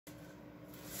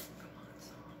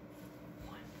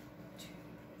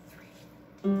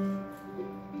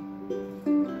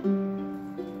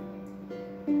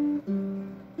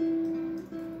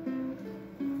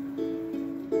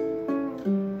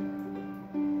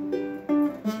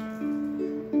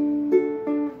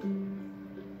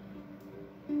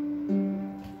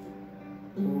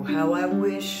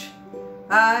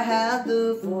I had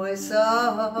the voice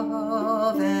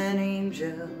of an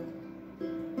angel,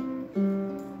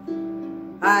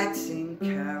 I'd sing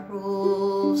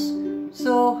carols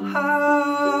so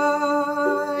high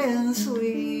and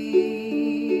sweet.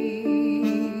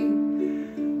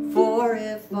 For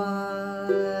if I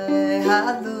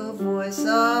had the voice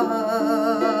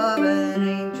of an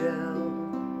angel,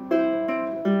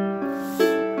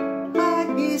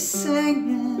 I'd be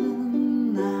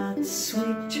singing that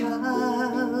sweet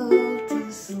child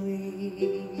to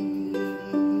sleep.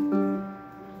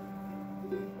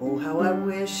 Oh, how I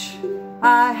wish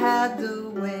I had the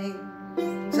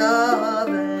wings of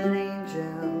an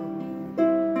angel,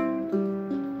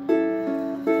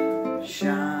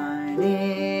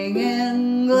 shining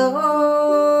in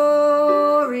glory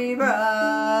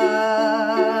bright.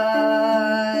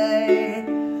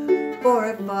 For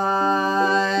if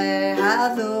I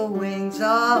had the wings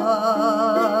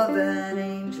of an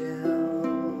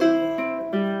angel,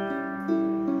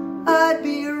 I'd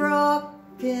be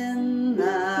rocking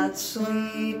that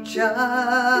sweet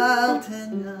child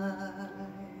tonight.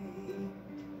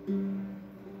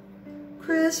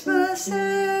 Christmas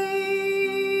angel,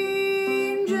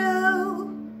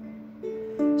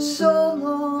 so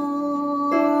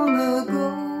long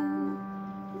ago,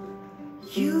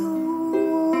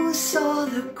 you saw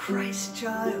the Christ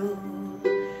child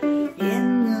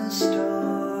in the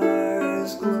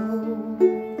stars glow.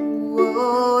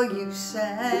 Oh, you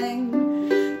sang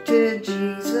to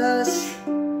Jesus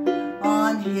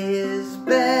on his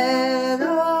bed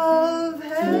of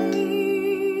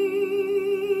hay,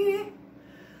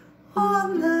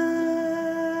 on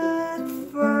that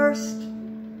first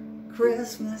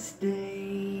Christmas Day.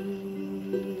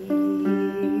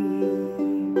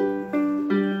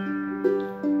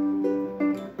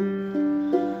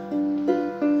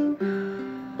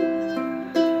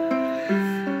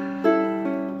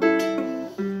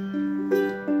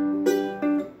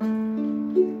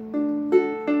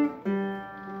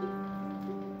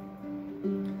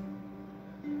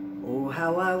 Oh,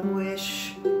 how I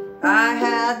wish I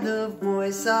had the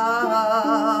voice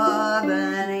of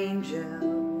an angel,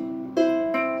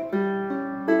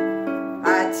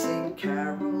 I'd sing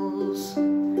carols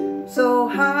so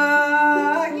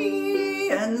high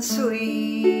and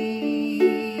sweet.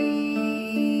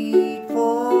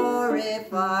 For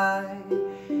if I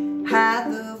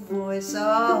had the voice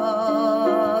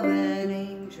of an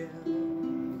angel,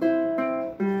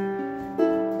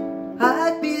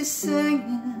 I'd be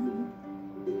singing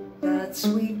that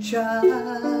sweet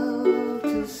child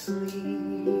to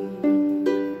sleep.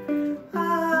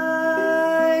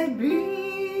 I'd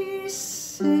be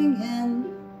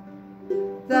singing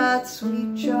that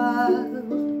sweet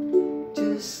child